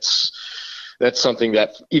 that's something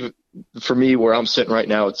that even for me, where I'm sitting right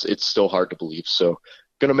now, it's still hard to believe. So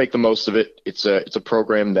going to make the most of it. It's a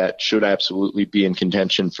program that should absolutely be in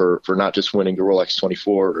contention for not just winning the Rolex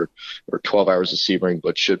 24 or 12 Hours of Sebring,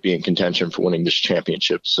 but should be in contention for winning this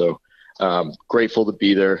championship. So grateful to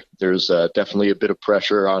be there. There's definitely a bit of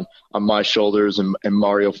pressure on my shoulders and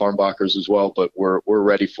Mario Farnbacher's as well, but we're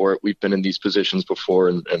ready for it. We've been in these positions before,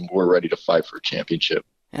 and we're ready to fight for a championship.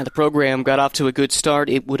 And the program got off to a good start,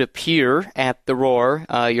 it would appear, at the Roar.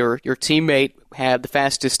 Your teammate had the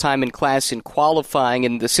fastest time in class in qualifying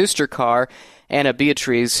in the sister car. Anna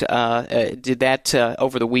Beatriz did that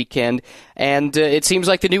over the weekend. And it seems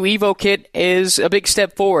like the new Evo kit is a big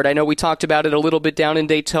step forward. I know we talked about it a little bit down in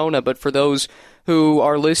Daytona, but for those who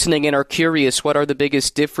are listening and are curious, what are the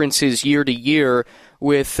biggest differences year to year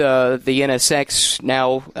with the NSX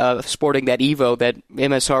now sporting that Evo that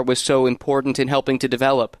MSR was so important in helping to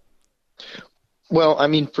develop? Well, I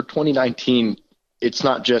mean, for 2019, it's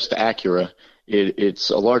not just Acura. It's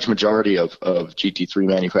a large majority of GT3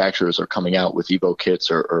 manufacturers are coming out with Evo kits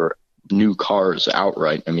or new cars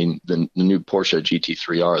outright. I mean, the new Porsche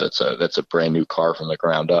GT3R, that's a brand new car from the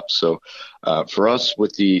ground up. So for us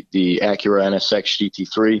with the Acura NSX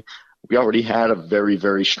GT3, we already had a very,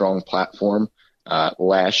 very strong platform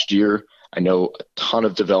last year. I know a ton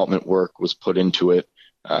of development work was put into it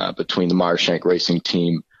between the Meyer-Shank Racing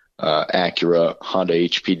team, Acura, Honda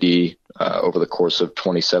HPD over the course of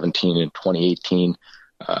 2017 and 2018.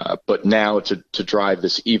 But now to drive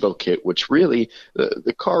this Evo kit, which really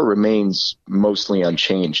the car remains mostly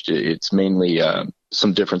unchanged. It's mainly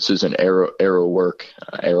some differences in aero work,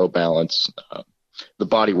 aero balance. The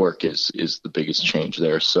body work is the biggest change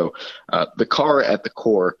there. So the car at the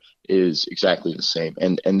core is exactly the same,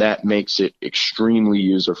 and that makes it extremely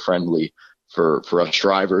user friendly for us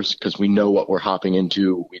drivers, because we know what we're hopping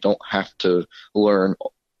into. We don't have to learn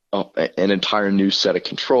an entire new set of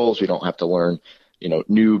controls. We don't have to learn,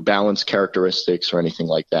 new balance characteristics or anything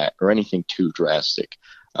like that, or anything too drastic.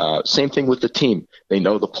 Same thing with the team. They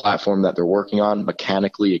know the platform that they're working on.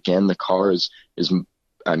 Mechanically, again, the car is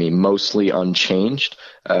mostly unchanged.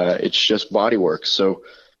 It's just bodywork. So,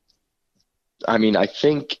 I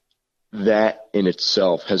think that in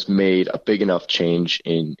itself has made a big enough change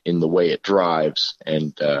in the way it drives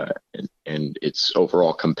and its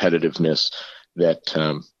overall competitiveness that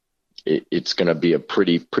it's going to be a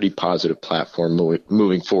pretty positive platform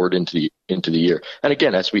moving forward into the year. And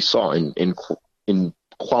again, as we saw in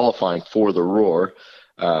qualifying for the Roar,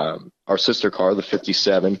 our sister car, the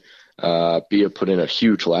 57, Bia put in a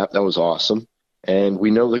huge lap. That was awesome. And we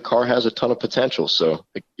know the car has a ton of potential. So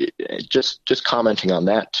just commenting on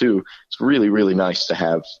that too, it's really, really nice to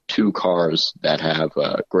have two cars that have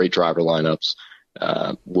great driver lineups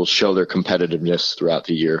will show their competitiveness throughout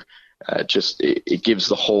the year. It gives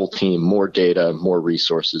the whole team more data, more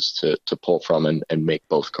resources to pull from and make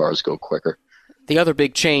both cars go quicker. The other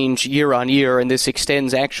big change year on year, and this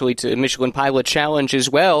extends actually to Michelin Pilot Challenge as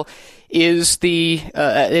well, is the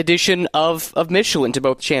addition of Michelin to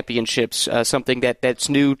both championships, something that's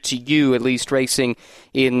new to you, at least racing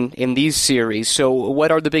in these series. So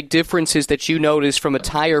what are the big differences that you notice from a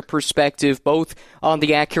tire perspective, both on the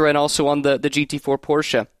Acura and also on the GT4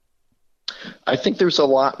 Porsche? I think there's a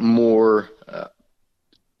lot more.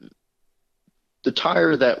 The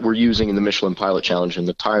tire that we're using in the Michelin Pilot Challenge and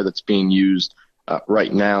the tire that's being used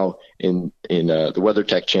right now in the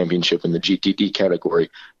WeatherTech Championship in the GTD category,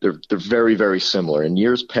 they're very, very similar. In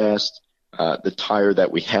years past, the tire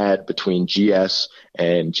that we had between GS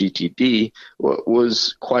and GTD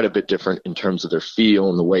was quite a bit different in terms of their feel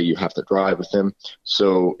and the way you have to drive with them.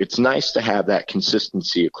 So it's nice to have that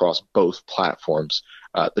consistency across both platforms.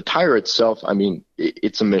 The tire itself, I mean,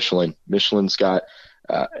 it's a Michelin. Michelin's got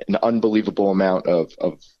an unbelievable amount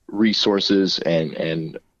of resources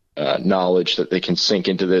and knowledge that they can sink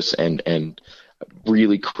into this and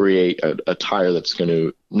really create a tire that's going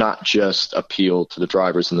to not just appeal to the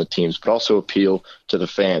drivers and the teams, but also appeal to the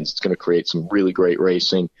fans. It's going to create some really great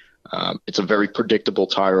racing. It's a very predictable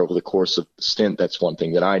tire over the course of the stint. That's one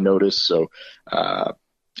thing that I noticed. So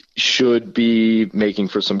should be making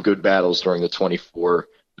for some good battles during the 24,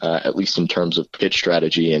 at least in terms of pitch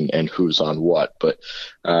strategy and who's on what. But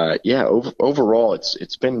overall,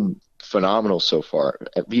 it's been phenomenal so far,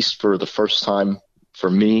 at least for the first time for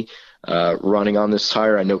me running on this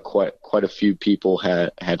tire. I know quite a few people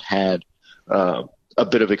had a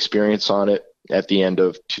bit of experience on it at the end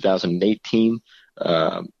of 2018.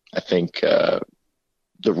 I think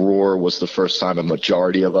the Roar was the first time a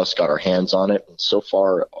majority of us got our hands on it. And so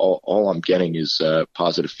far, all I'm getting is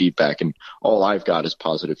positive feedback, and all I've got is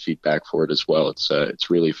positive feedback for it as well. It's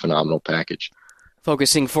really a phenomenal package.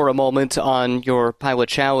 Focusing for a moment on your Pilot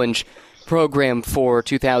Challenge program for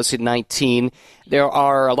 2019, there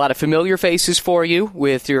are a lot of familiar faces for you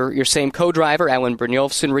with your same co-driver. Alan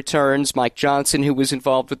Brynjolfsson returns. Mike Johnson, who was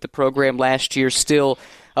involved with the program last year, still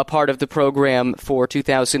a part of the program for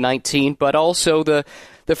 2019, but also the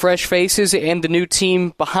fresh faces and the new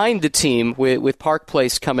team behind the team with Park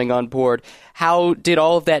Place coming on board. How did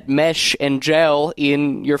all of that mesh and gel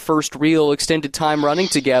in your first real extended time running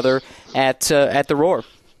together at the Roar?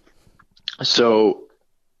 So,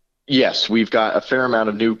 yes, we've got a fair amount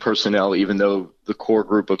of new personnel, even though the core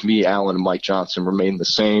group of me, Alan, and Mike Johnson remain the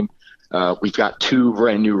same. We've got two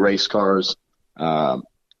brand new race cars.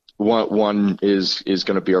 One is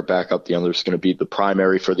going to be our backup. The other is going to be the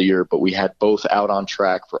primary for the year, but we had both out on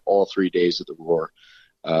track for all 3 days of the Roar.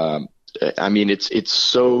 I mean, it's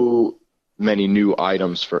so many new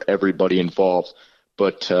items for everybody involved.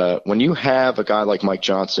 But when you have a guy like Mike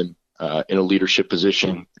Johnson in a leadership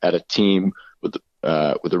position at a team with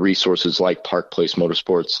the resources like Park Place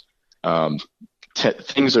Motorsports,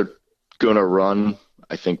 things are going to run,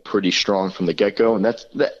 I think, pretty strong from the get-go, and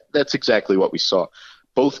that's exactly what we saw.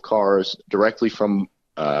 Both cars directly from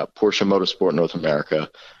Porsche Motorsport North America.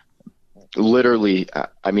 Literally,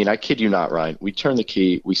 I mean, I kid you not, Ryan. We turned the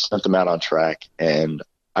key, we sent them out on track, and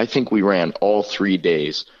I think we ran all 3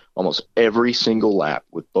 days, almost every single lap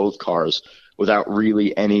with both cars without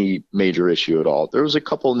really any major issue at all. There was a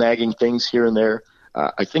couple nagging things here and there.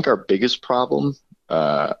 I think our biggest problem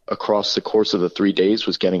across the course of the 3 days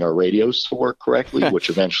was getting our radios to work correctly, which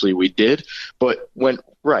eventually we did. But when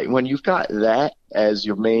you've got that as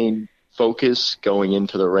your main focus going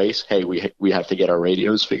into the race, hey, we have to get our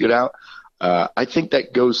radios figured out. I think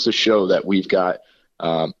that goes to show that we've got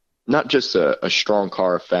not just a strong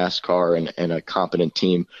car, a fast car, and a competent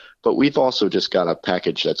team, but we've also just got a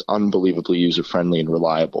package that's unbelievably user-friendly and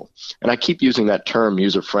reliable. And I keep using that term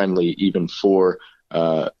user-friendly even for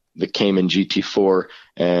the Cayman GT4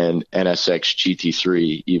 and NSX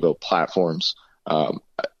GT3 Evo platforms.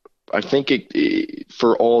 I think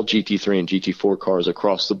for all GT3 and GT4 cars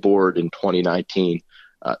across the board in 2019,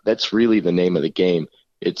 that's really the name of the game.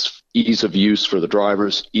 It's ease of use for the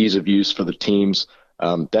drivers, ease of use for the teams.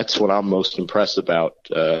 That's what I'm most impressed about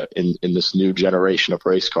in this new generation of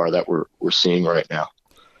race car that we're seeing right now.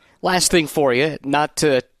 Last thing for you, not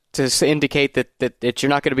to indicate that you're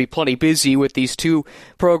not going to be plenty busy with these two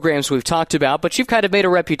programs we've talked about, but you've kind of made a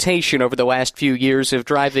reputation over the last few years of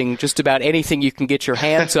driving just about anything you can get your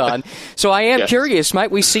hands on. So I am curious,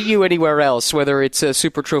 might we see you anywhere else, whether it's a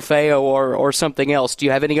Super Trofeo or something else? Do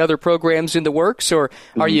you have any other programs in the works, or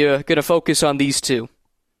are you going to focus on these two?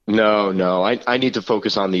 No. I need to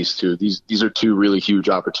focus on these two. These are two really huge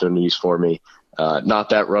opportunities for me. Not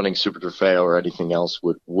that running Super Trofeo or anything else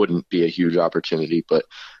wouldn't be a huge opportunity, but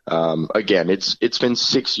again, it's been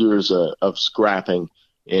 6 years of scrapping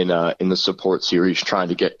in the support series, trying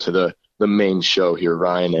to get to the main show here,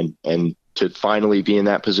 Ryan, and to finally be in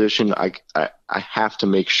that position, I have to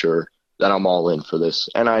make sure that I'm all in for this,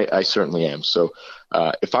 and I certainly am. So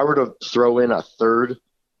if I were to throw in a third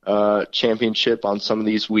championship on some of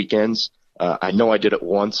these weekends, I know I did it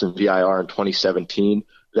once in VIR in 2017.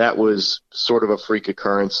 That was sort of a freak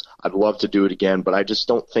occurrence. I'd love to do it again, but I just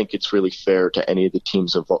don't think it's really fair to any of the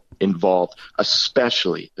teams involved,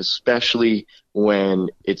 especially when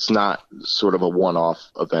it's not sort of a one-off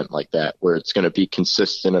event like that, where it's going to be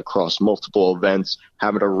consistent across multiple events,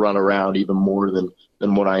 having to run around even more than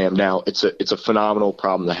what I am now. It's a phenomenal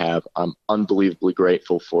problem to have. I'm unbelievably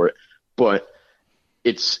grateful for it, but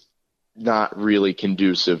it's not really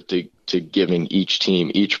conducive to giving each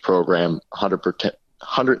team, each program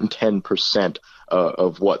 110%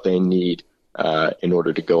 of what they need in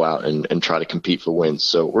order to go out and try to compete for wins.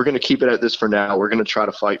 So we're going to keep it at this for now. We're going to try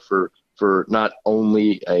to fight for not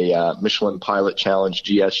only a Michelin Pilot Challenge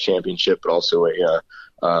GS championship, but also a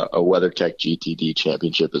WeatherTech GTD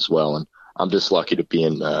championship as well. And I'm just lucky to be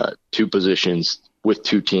in two positions with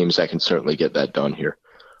two teams that can certainly get that done here.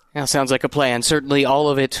 Now, sounds like a plan. Certainly all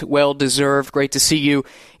of it well-deserved. Great to see you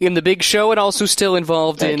in the big show and also still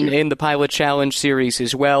involved in the Pilot Challenge series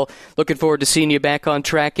as well. Looking forward to seeing you back on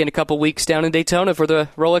track in a couple weeks down in Daytona for the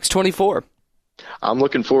Rolex 24. I'm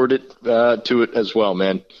looking forward to it as well,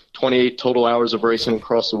 man. 28 total hours of racing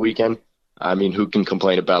across the weekend. I mean, who can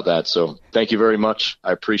complain about that? So thank you very much.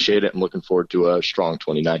 I appreciate it and looking forward to a strong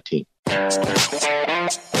 2019.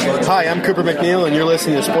 Hi, I'm Cooper McNeil, and you're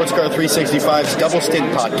listening to Sports Car 365's Double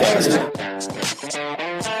Stint Podcast.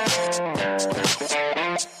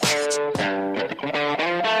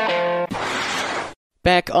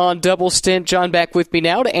 Back on Double Stint, John back with me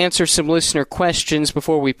now to answer some listener questions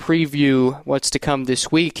before we preview what's to come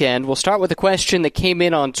this weekend. We'll start with a question that came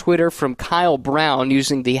in on Twitter from Kyle Brown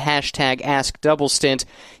using the hashtag AskDoubleStint.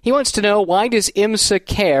 He wants to know, why does IMSA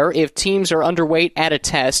care if teams are underweight at a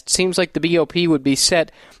test? Seems like the BOP would be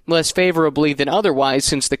set less favorably than otherwise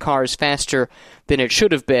since the car is faster than it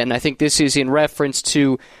should have been. I think this is in reference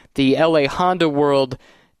to the LA Honda World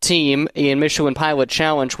team in Michelin Pilot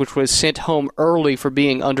Challenge, which was sent home early for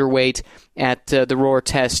being underweight at the Roar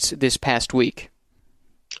test this past week.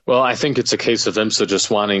 Well, I think it's a case of IMSA just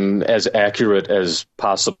wanting as accurate as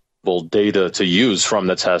possible data to use from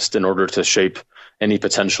the test in order to shape any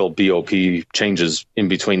potential BOP changes in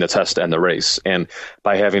between the test and the race. And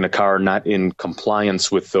by having a car not in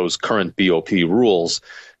compliance with those current BOP rules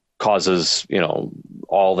causes,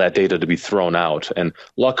 all that data to be thrown out. And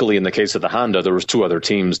luckily, in the case of the Honda, there was two other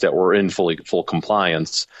teams that were in full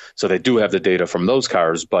compliance. So they do have the data from those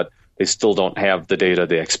cars, but they still don't have the data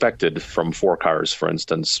they expected from 4 cars, for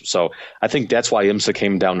instance. So I think that's why IMSA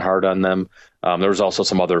came down hard on them. There was also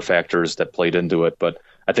some other factors that played into it, but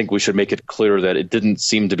I think we should make it clear that it didn't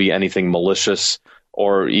seem to be anything malicious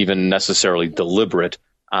or even necessarily deliberate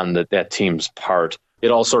on that team's part. It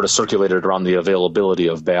all sort of circulated around the availability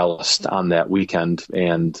of ballast on that weekend,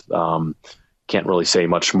 and can't really say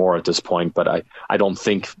much more at this point. But I don't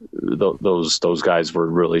think those guys were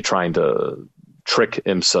really trying to trick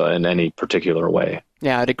IMSA in any particular way.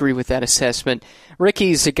 Yeah, I'd agree with that assessment.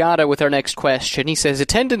 Ricky Zagata with our next question. He says,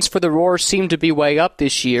 attendance for the Roar seemed to be way up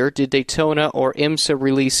this year. Did Daytona or IMSA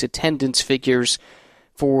release attendance figures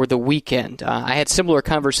for the weekend? I had similar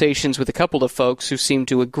conversations with a couple of folks who seemed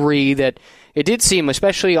to agree that it did seem,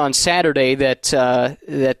 especially on Saturday, that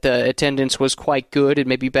the attendance was quite good and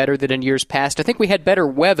maybe better than in years past. I think we had better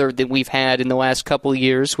weather than we've had in the last couple of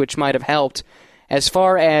years, which might have helped. As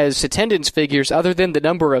far as attendance figures, other than the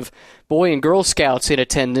number of Boy and Girl Scouts in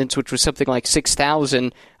attendance, which was something like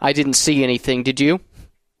 6,000, I didn't see anything. Did you?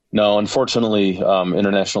 No, unfortunately,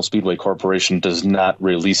 International Speedway Corporation does not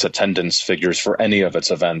release attendance figures for any of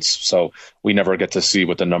its events, so we never get to see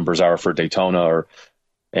what the numbers are for Daytona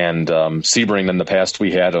and Sebring. In the past,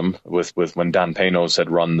 we had them with when Don Panos had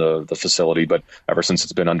run the facility, but ever since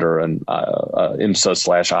it's been under an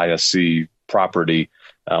IMSA/ISC property,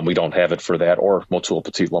 we don't have it for that, or Motul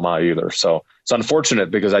Petit Le Mans either. So it's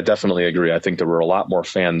unfortunate, because I definitely agree. I think there were a lot more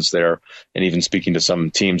fans there, and even speaking to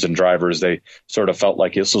some teams and drivers, they sort of felt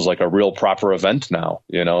like this was like a real proper event now.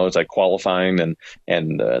 It's like qualifying and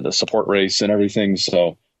the support race and everything.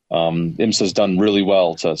 So IMSA's done really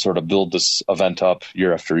well to sort of build this event up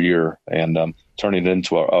year after year and turning it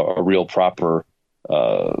into a real proper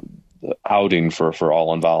outing for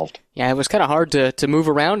all involved. Yeah, it was kind of hard to move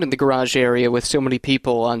around in the garage area with so many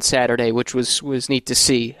people on Saturday, which was neat to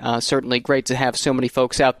see. Certainly great to have so many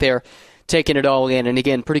folks out there taking it all in. And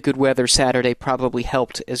again, pretty good weather Saturday probably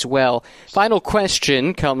helped as well. Final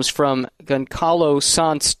question comes from Goncalo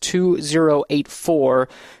Sans 2084,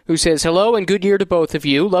 who says, hello and good year to both of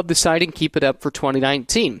you. Love the site and keep it up for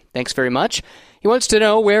 2019. Thanks very much. He wants to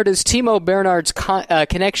know, where does Timo Bernhard's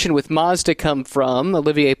connection with Mazda come from?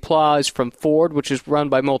 Olivier Pla is from Ford, which is run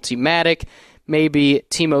by Multimatic. Maybe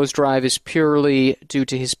Timo's drive is purely due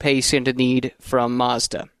to his pace and a need from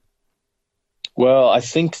Mazda. Well, I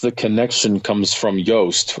think the connection comes from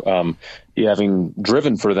Jost. Having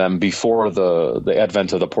driven for them before the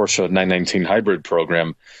advent of the Porsche 919 hybrid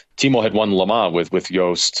program, Timo had won Le Mans with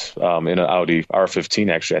Jost in an Audi R15,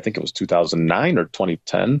 actually. I think it was 2009 or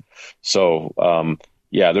 2010. So,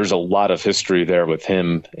 there's a lot of history there with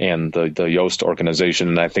him and the Jost organization,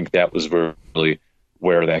 and I think that was really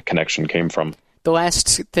where that connection came from. The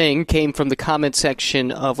last thing came from the comment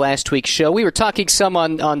section of last week's show. We were talking some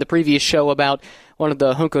on the previous show about one of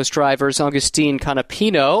the Juncos drivers, Agustin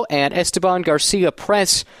Canapino, and Esteban Garcia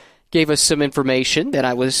Press gave us some information that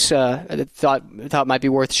I was thought might be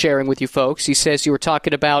worth sharing with you folks. He says you were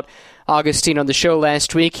talking about Agustin on the show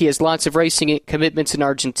last week. He has lots of racing commitments in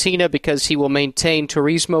Argentina because he will maintain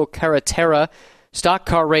Turismo Carretera stock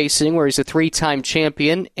car racing, where he's a 3-time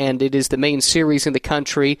champion, and it is the main series in the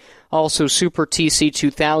country. Also Super TC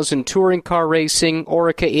 2000 touring car racing,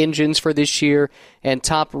 Orica engines for this year, and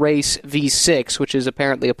Top Race V6, which is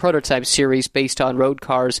apparently a prototype series based on road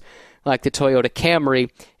cars like the Toyota Camry.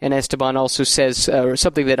 And Esteban also says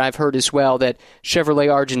something that I've heard as well, that Chevrolet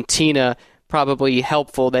Argentina probably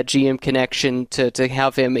helpful, that GM connection to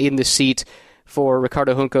have him in the seat for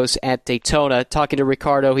Ricardo Juncos at Daytona. Talking to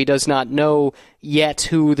Ricardo, he does not know yet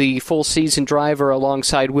who the full season driver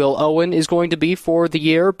alongside Will Owen is going to be for the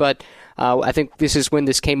year, but I think this is when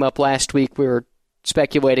this came up last week. We were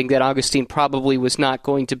speculating that Agustin probably was not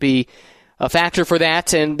going to be a factor for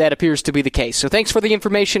that, and that appears to be the case. So thanks for the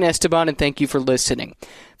information, Esteban, and thank you for listening.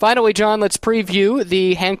 Finally, John, let's preview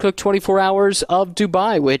the Hankook 24 Hours of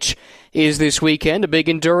Dubai, which is this weekend, a big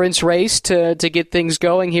endurance race to get things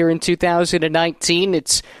going here in 2019.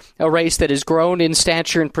 It's a race that has grown in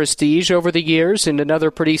stature and prestige over the years, and another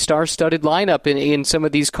pretty star-studded lineup in some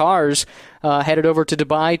of these cars headed over to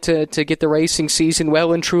Dubai to get the racing season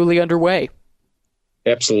well and truly underway.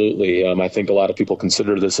 Absolutely. I think a lot of people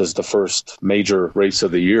consider this as the first major race of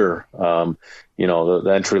the year.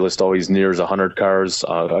 The entry list always nears 100 cars,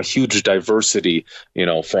 a huge diversity,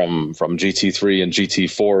 from GT3 and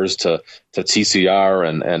GT4s to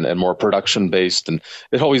TCR and more production based. And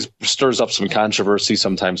it always stirs up some controversy,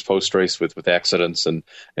 sometimes post race with accidents and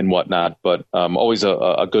whatnot, but always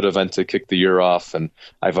a good event to kick the year off. And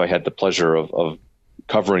I've had the pleasure of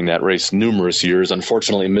covering that race numerous years.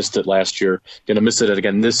 Unfortunately, missed it last year. Going to miss it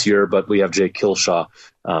again this year, but we have Jake Kilshaw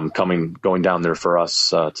going down there for us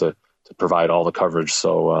to provide all the coverage.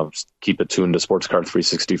 So keep it tuned to Sports Car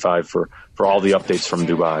 365 for all the updates from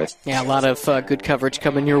Dubai. Yeah, a lot of good coverage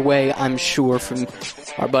coming your way, I'm sure, from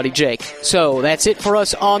our buddy Jake. So that's it for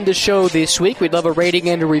us on the show this week. We'd love a rating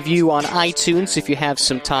and a review on iTunes if you have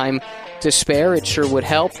some time to spare. It sure would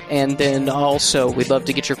help. And then also, we'd love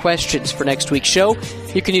to get your questions for next week's show.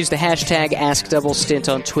 You can use the hashtag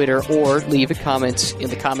AskDoubleStint on Twitter or leave a comment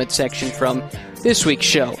in the comment section from this week's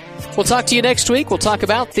show. We'll talk to you next week. We'll talk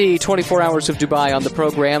about the 24 Hours of Dubai on the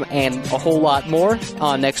program and a whole lot more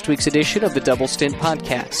on next week's edition of the Double Stint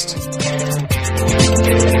Podcast.